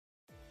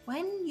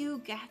When you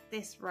get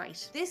this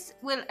right, this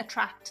will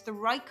attract the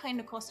right kind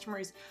of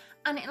customers,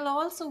 and it'll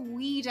also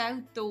weed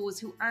out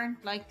those who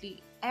aren't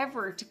likely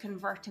ever to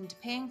convert into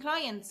paying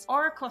clients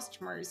or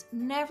customers,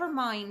 never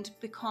mind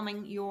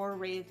becoming your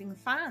raving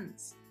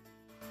fans.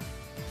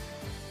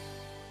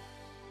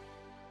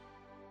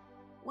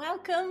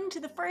 Welcome to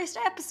the first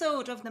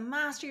episode of the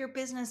Master Your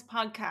Business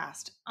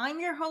podcast.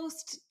 I'm your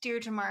host,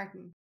 Deirdre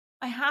Martin.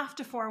 I have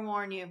to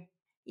forewarn you,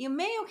 you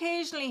may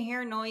occasionally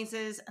hear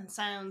noises and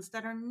sounds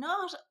that are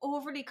not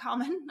overly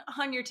common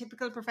on your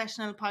typical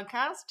professional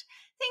podcast.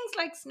 Things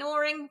like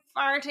snoring,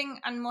 farting,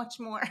 and much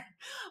more.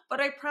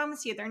 But I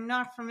promise you, they're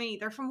not from me.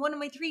 They're from one of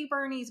my 3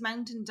 Bernese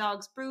mountain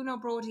dogs, Bruno,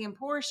 Brody, and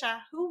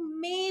Portia, who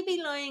may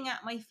be lying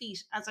at my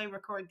feet as I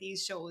record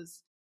these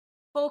shows.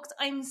 Folks,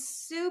 I'm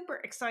super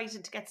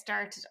excited to get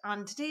started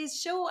on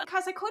today's show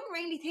because I couldn't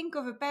really think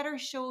of a better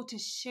show to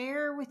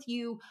share with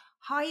you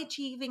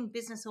high-achieving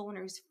business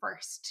owners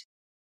first.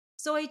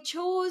 So I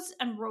chose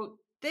and wrote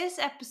this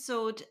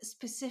episode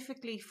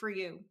specifically for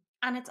you.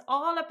 And it's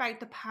all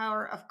about the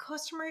power of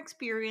customer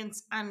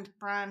experience and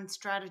brand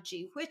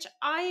strategy, which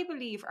I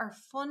believe are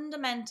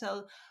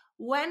fundamental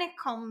when it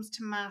comes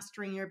to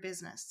mastering your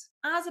business.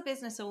 As a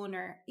business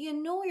owner, you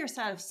know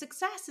yourself,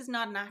 success is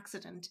not an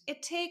accident.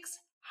 It takes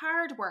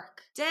hard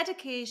work,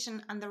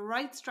 dedication, and the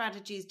right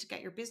strategies to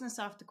get your business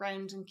off the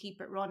ground and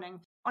keep it running.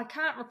 I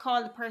can't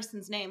recall the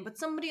person's name, but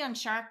somebody on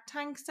Shark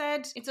Tank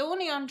said it's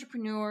only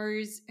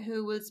entrepreneurs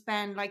who will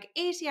spend like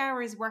 80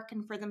 hours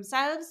working for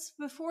themselves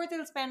before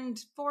they'll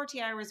spend 40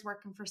 hours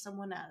working for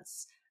someone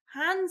else.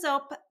 Hands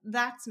up,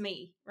 that's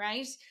me,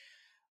 right?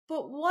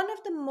 But one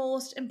of the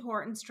most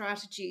important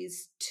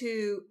strategies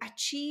to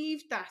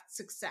achieve that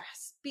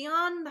success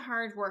beyond the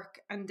hard work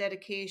and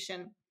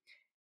dedication,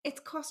 it's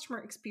customer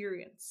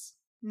experience.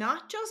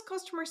 Not just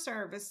customer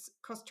service,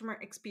 customer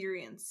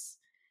experience.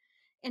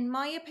 In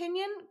my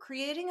opinion,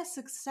 creating a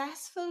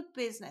successful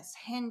business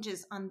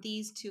hinges on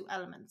these 2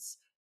 elements: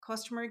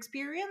 customer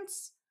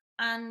experience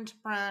and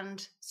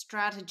brand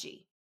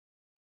strategy.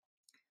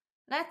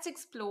 Let's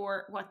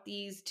explore what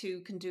these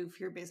 2 can do for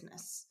your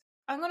business.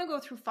 I'm going to go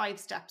through 5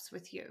 steps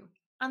with you.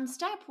 And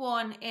step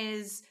 1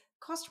 is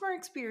customer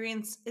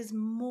experience is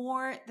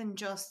more than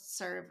just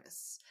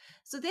service.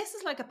 So this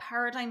is like a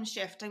paradigm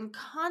shift I'm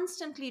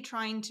constantly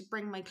trying to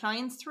bring my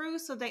clients through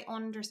so they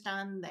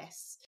understand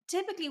this.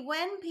 Typically,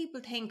 when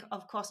people think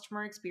of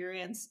customer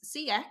experience,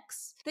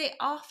 CX, they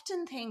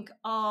often think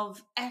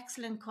of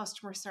excellent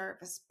customer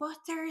service, but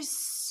there's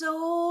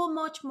so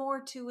much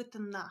more to it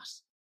than that.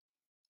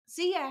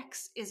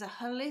 CX is a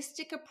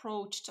holistic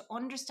approach to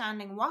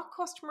understanding what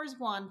customers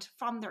want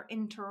from their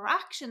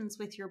interactions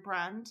with your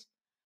brand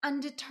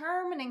and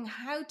determining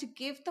how to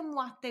give them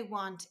what they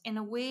want in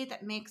a way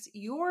that makes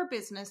your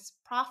business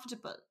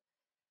profitable.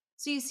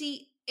 So you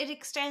see, it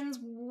extends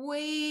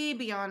way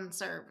beyond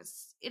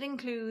service. It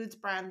includes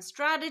brand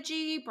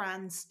strategy,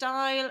 brand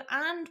style,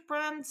 and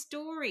brand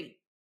story.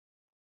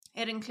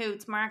 It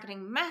includes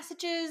marketing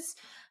messages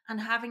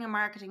and having a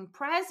marketing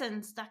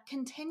presence that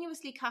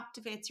continuously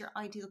captivates your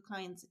ideal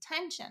client's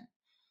attention.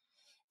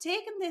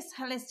 Taking this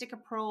holistic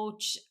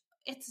approach,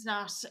 it's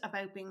not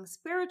about being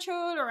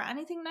spiritual or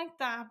anything like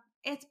that.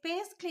 It's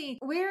basically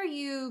where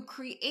you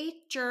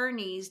create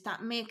journeys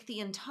that make the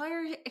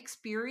entire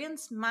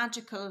experience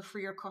magical for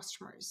your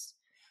customers.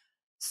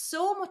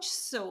 So much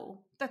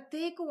so that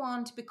they go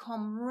on to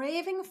become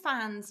raving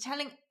fans,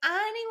 telling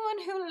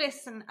anyone who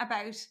listen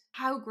about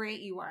how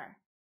great you are.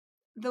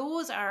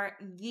 Those are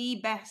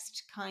the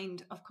best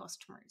kind of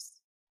customers.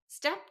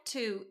 Step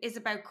 2 is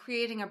about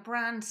creating a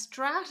brand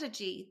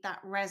strategy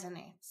that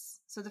resonates.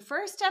 So the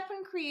first step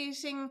in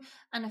creating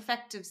an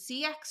effective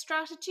CX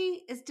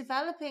strategy is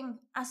developing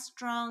a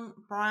strong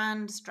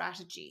brand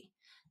strategy.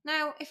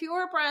 Now, if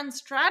you're a brand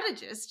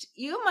strategist,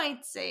 you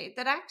might say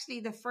that actually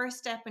the first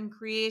step in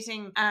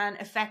creating an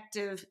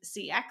effective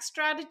CX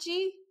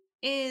strategy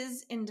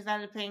is in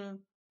developing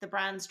the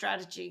brand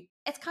strategy.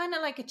 It's kind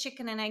of like a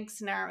chicken and egg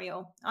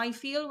scenario, I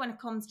feel, when it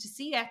comes to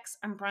CX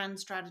and brand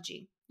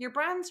strategy. Your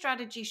brand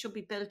strategy should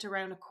be built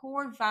around a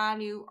core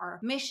value or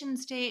mission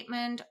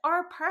statement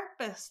or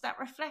purpose that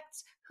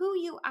reflects who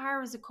you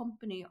are as a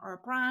company or a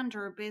brand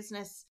or a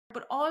business,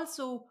 but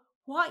also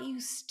what you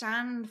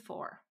stand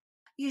for.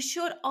 You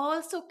should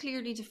also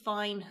clearly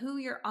define who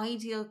your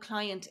ideal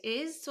client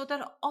is so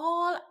that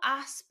all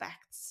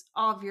aspects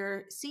of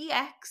your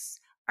CX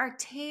are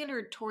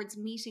tailored towards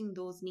meeting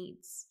those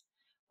needs.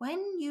 When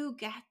you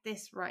get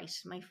this right,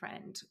 my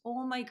friend,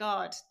 oh my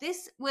God,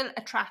 this will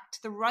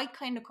attract the right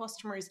kind of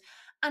customers,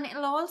 and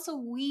it'll also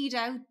weed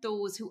out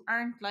those who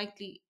aren't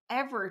likely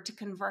ever to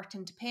convert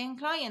into paying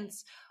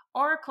clients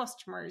or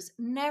customers,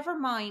 never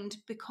mind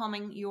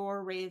becoming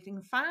your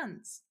raving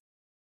fans.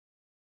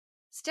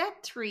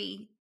 Step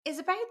 3 is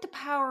about the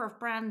power of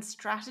brand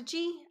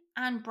strategy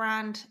and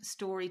brand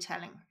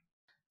storytelling.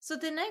 So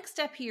the next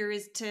step here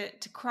is to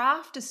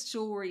craft a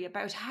story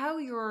about how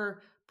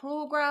your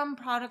program,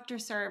 product, or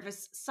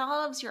service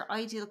solves your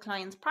ideal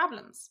client's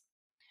problems.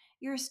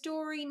 Your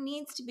story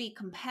needs to be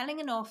compelling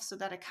enough so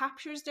that it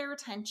captures their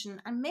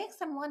attention and makes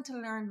them want to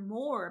learn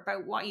more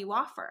about what you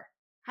offer,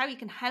 how you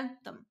can help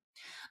them.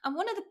 And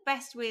one of the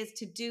best ways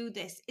to do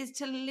this is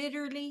to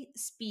literally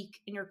speak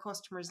in your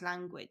customer's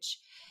language.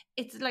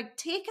 It's like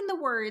taking the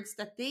words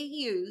that they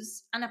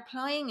use and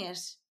applying it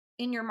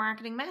in your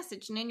marketing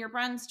message and in your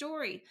brand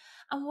story.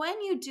 And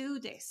when you do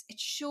this, it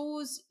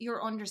shows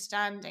your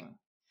understanding.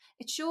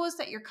 It shows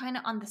that you're kind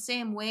of on the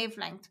same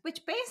wavelength,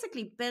 which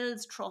basically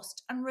builds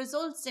trust and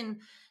results in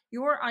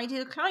your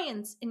ideal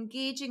clients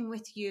engaging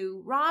with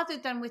you rather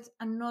than with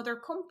another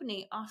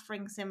company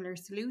offering similar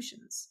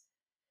solutions.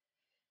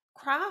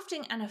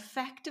 Crafting an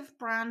effective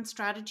brand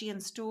strategy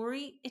and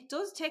story, it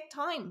does take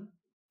time,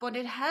 but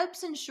it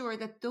helps ensure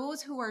that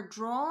those who are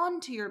drawn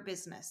to your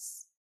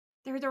business,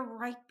 they're the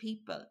right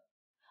people.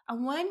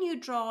 And when you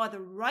draw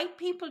the right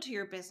people to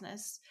your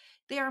business,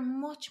 they are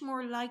much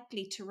more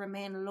likely to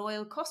remain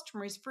loyal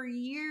customers for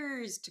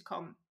years to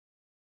come.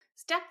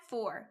 Step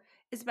 4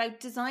 is about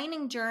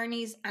designing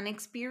journeys and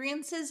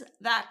experiences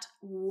that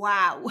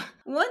wow.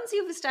 Once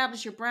you've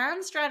established your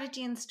brand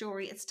strategy and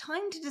story, it's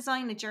time to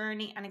design a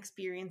journey and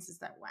experiences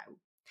that wow.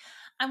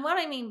 And what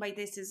I mean by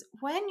this is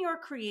when you're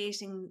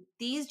creating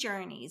these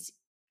journeys,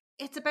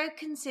 it's about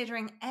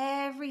considering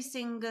every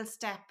single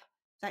step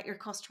that your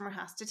customer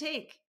has to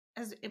take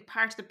as a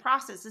part of the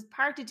process, as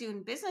part of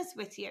doing business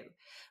with you.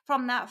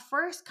 From that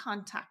first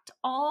contact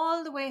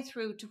all the way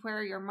through to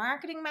where your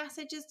marketing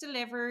message is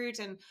delivered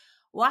and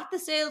what the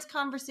sales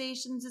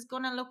conversations is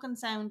going to look and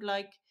sound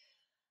like.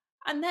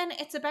 And then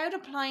it's about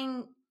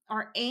applying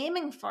or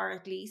aiming for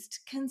at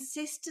least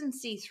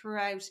consistency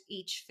throughout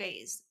each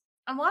phase.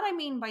 And what I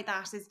mean by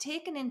that is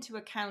taking into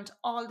account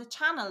all the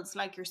channels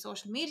like your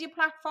social media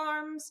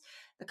platforms,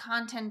 the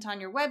content on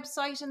your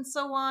website, and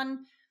so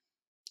on.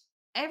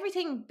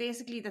 Everything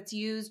basically that's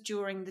used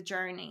during the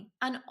journey.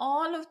 And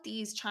all of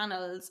these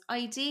channels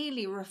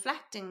ideally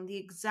reflecting the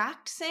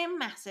exact same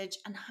message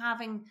and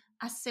having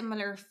a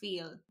similar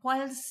feel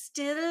while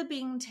still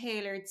being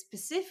tailored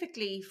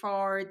specifically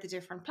for the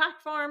different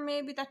platform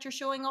maybe that you're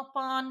showing up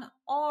on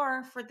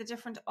or for the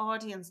different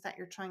audience that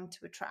you're trying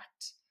to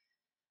attract.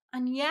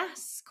 And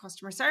yes,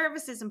 customer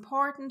service is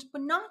important,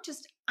 but not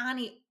just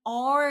any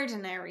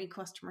ordinary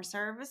customer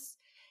service.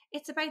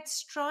 It's about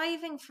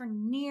striving for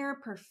near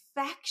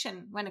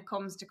perfection when it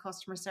comes to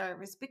customer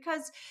service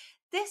because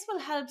this will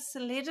help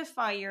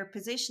solidify your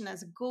position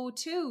as a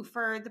go-to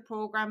for the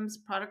programs,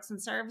 products,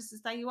 and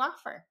services that you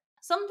offer.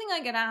 Something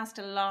I get asked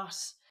a lot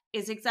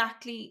is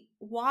exactly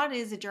what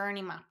is a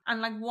journey map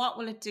and like what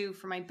will it do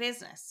for my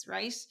business,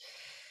 right?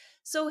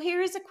 So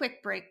here's a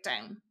quick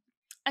breakdown.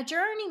 A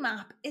journey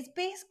map is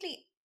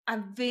basically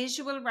a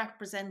visual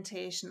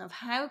representation of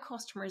how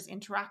customers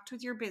interact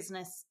with your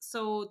business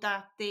so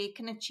that they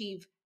can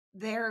achieve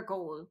their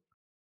goal.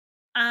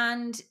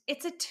 And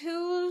it's a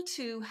tool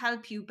to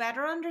help you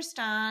better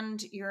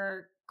understand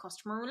your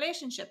customer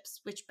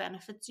relationships, which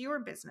benefits your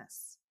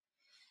business.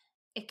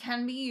 It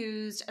can be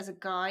used as a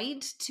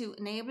guide to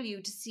enable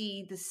you to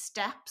see the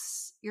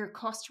steps your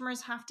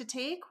customers have to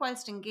take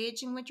whilst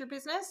engaging with your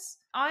business.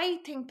 I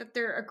think that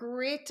they're a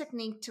great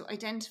technique to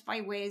identify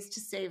ways to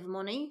save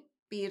money,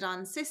 be it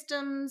on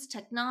systems,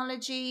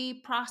 technology,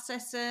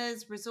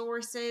 processes,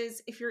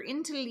 resources. If you're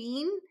into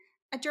lean,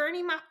 a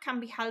journey map can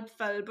be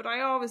helpful, but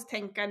I always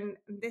think, and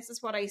this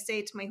is what I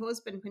say to my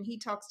husband when he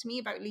talks to me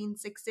about Lean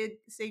Six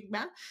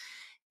Sigma,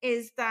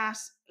 is that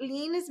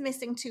lean is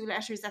missing two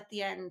letters at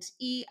the end,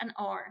 E and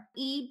R.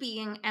 E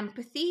being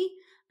empathy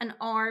and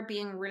R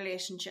being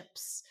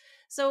relationships.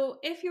 So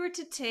if you were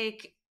to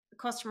take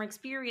customer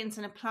experience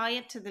and apply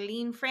it to the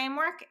lean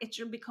framework, it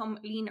should become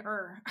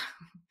leaner.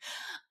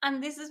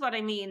 And this is what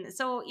I mean.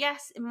 So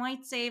yes, it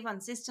might save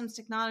on systems,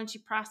 technology,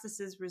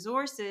 processes,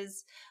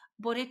 resources,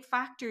 but it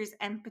factors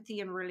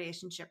empathy and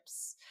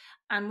relationships.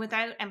 And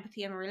without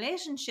empathy and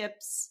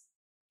relationships,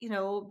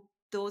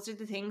 those are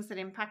the things that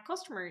impact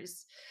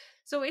customers.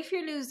 So if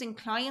you're losing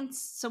clients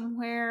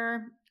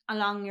somewhere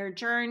along your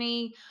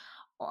journey,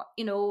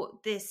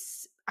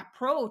 this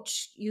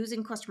approach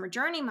using customer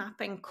journey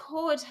mapping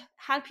could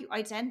help you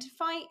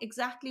identify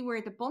exactly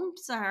where the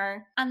bumps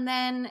are and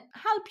then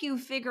help you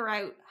figure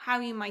out how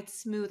you might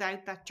smooth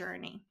out that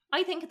journey.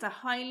 I think it's a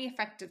highly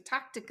effective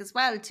tactic as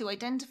well to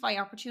identify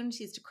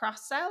opportunities to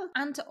cross-sell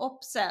and to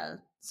upsell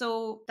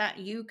so that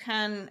you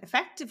can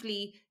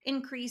effectively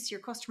increase your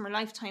customer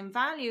lifetime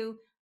value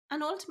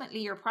and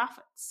ultimately your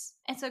profits.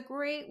 It's a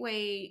great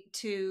way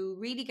to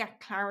really get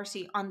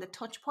clarity on the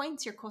touch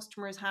points your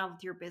customers have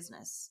with your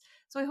business.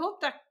 So I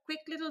hope that quick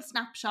little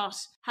snapshot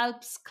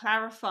helps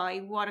clarify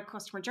what a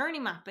customer journey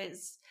map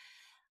is.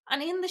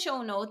 And in the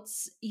show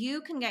notes,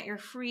 you can get your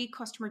free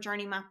customer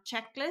journey map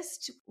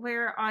checklist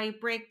where I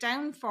break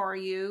down for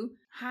you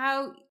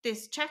how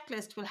this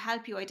checklist will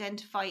help you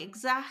identify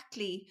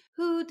exactly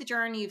who the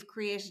journey you've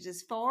created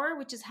is for,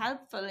 which is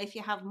helpful if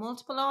you have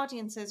multiple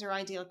audiences or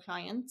ideal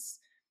clients.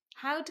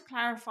 How to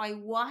clarify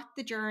what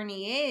the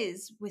journey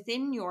is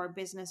within your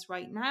business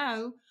right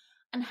now,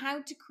 and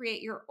how to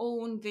create your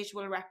own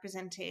visual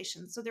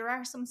representation. So there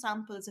are some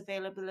samples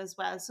available as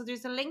well. So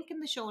there's a link in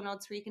the show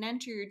notes where you can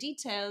enter your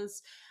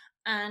details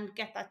and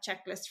get that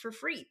checklist for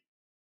free.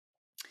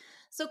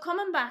 So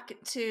coming back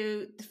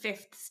to the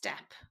fifth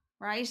step,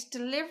 right?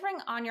 Delivering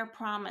on your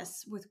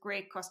promise with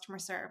great customer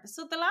service.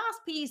 So the last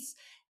piece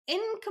in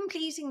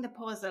completing the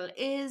puzzle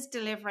is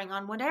delivering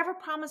on whatever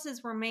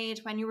promises were made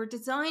when you were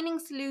designing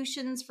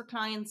solutions for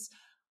clients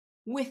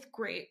with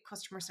great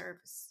customer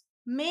service.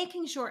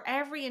 Making sure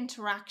every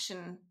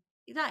interaction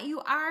that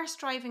you are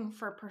striving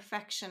for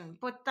perfection,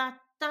 but that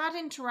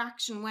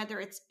interaction, whether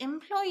it's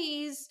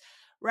employees,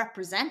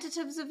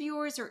 representatives of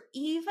yours, or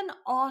even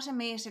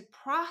automated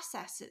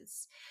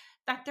processes,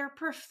 that they're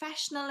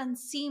professional and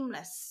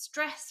seamless,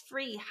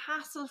 stress-free,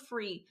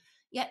 hassle-free,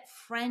 yet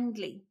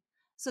friendly,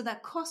 so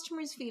that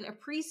customers feel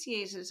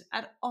appreciated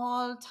at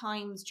all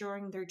times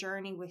during their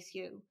journey with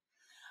you.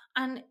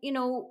 And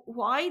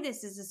why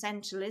this is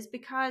essential is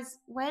because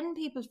when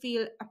people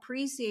feel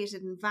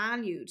appreciated and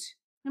valued,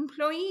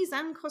 employees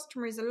and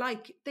customers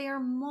alike, they are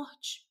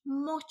much,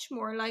 much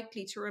more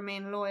likely to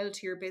remain loyal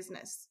to your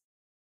business.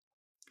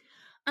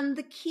 And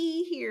the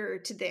key here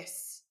to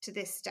this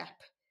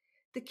step,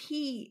 the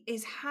key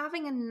is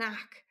having a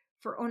knack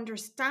for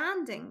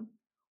understanding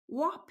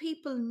what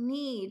people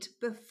need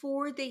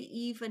before they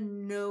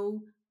even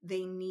know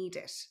they need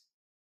it.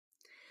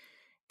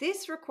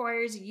 This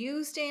requires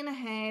you staying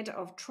ahead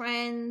of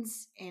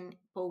trends in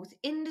both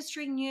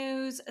industry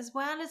news as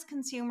well as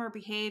consumer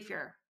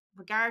behaviour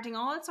regarding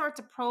all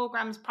sorts of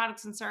programs,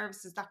 products and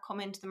services that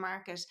come into the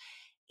market,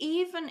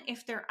 even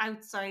if they're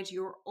outside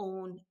your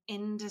own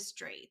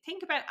industry.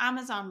 Think about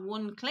Amazon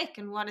one click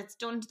and what it's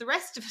done to the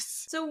rest of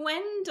us. So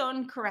when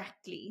done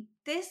correctly,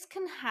 this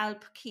can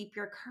help keep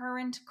your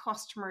current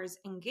customers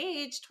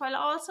engaged while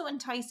also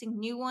enticing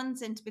new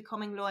ones into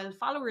becoming loyal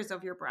followers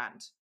of your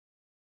brand.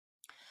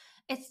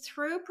 It's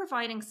through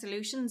providing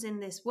solutions in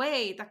this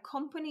way that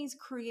companies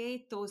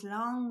create those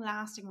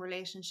long-lasting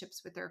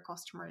relationships with their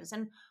customers.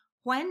 And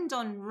when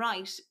done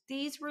right,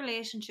 these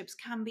relationships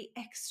can be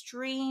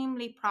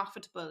extremely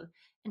profitable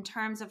in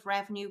terms of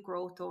revenue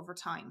growth over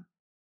time.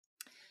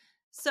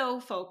 So,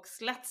 folks,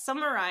 let's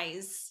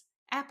summarize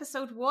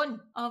episode 1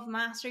 of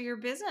Master Your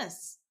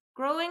Business.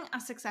 Growing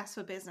a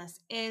successful business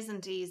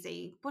isn't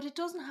easy, but it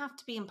doesn't have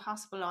to be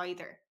impossible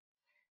either.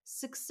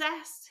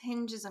 Success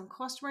hinges on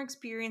customer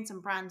experience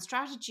and brand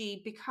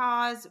strategy,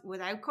 because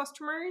without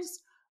customers,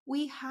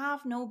 we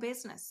have no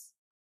business.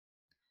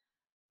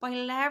 By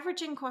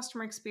leveraging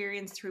customer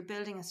experience through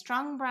building a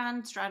strong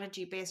brand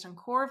strategy based on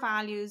core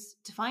values,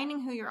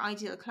 defining who your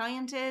ideal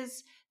client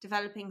is,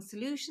 developing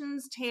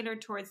solutions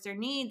tailored towards their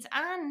needs,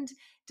 and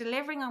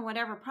delivering on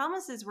whatever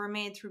promises were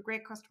made through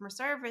great customer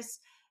service,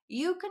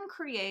 you can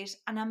create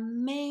an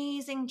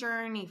amazing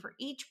journey for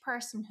each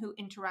person who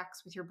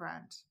interacts with your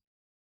brand.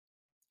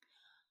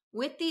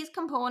 With these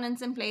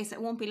components in place,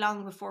 it won't be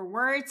long before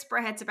word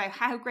spreads about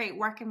how great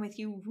working with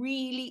you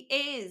really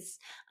is.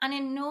 And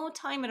in no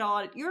time at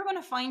all, you're going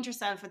to find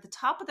yourself at the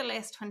top of the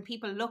list when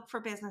people look for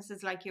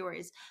businesses like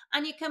yours.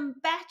 And you can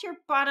bet your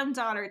bottom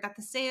dollar that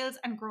the sales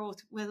and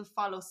growth will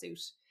follow suit.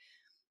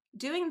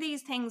 Doing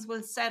these things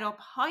will set up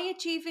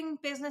high-achieving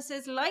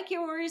businesses like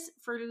yours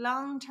for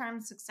long-term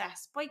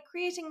success by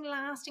creating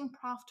lasting,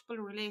 profitable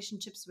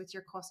relationships with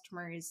your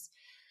customers.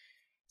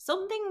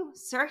 Something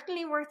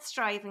certainly worth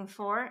striving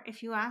for,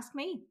 if you ask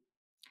me.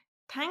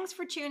 Thanks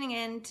for tuning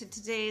in to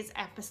today's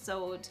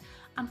episode,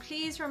 and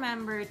please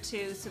remember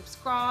to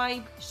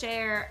subscribe,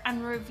 share,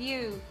 and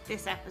review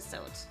this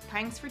episode.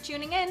 Thanks for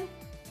tuning in.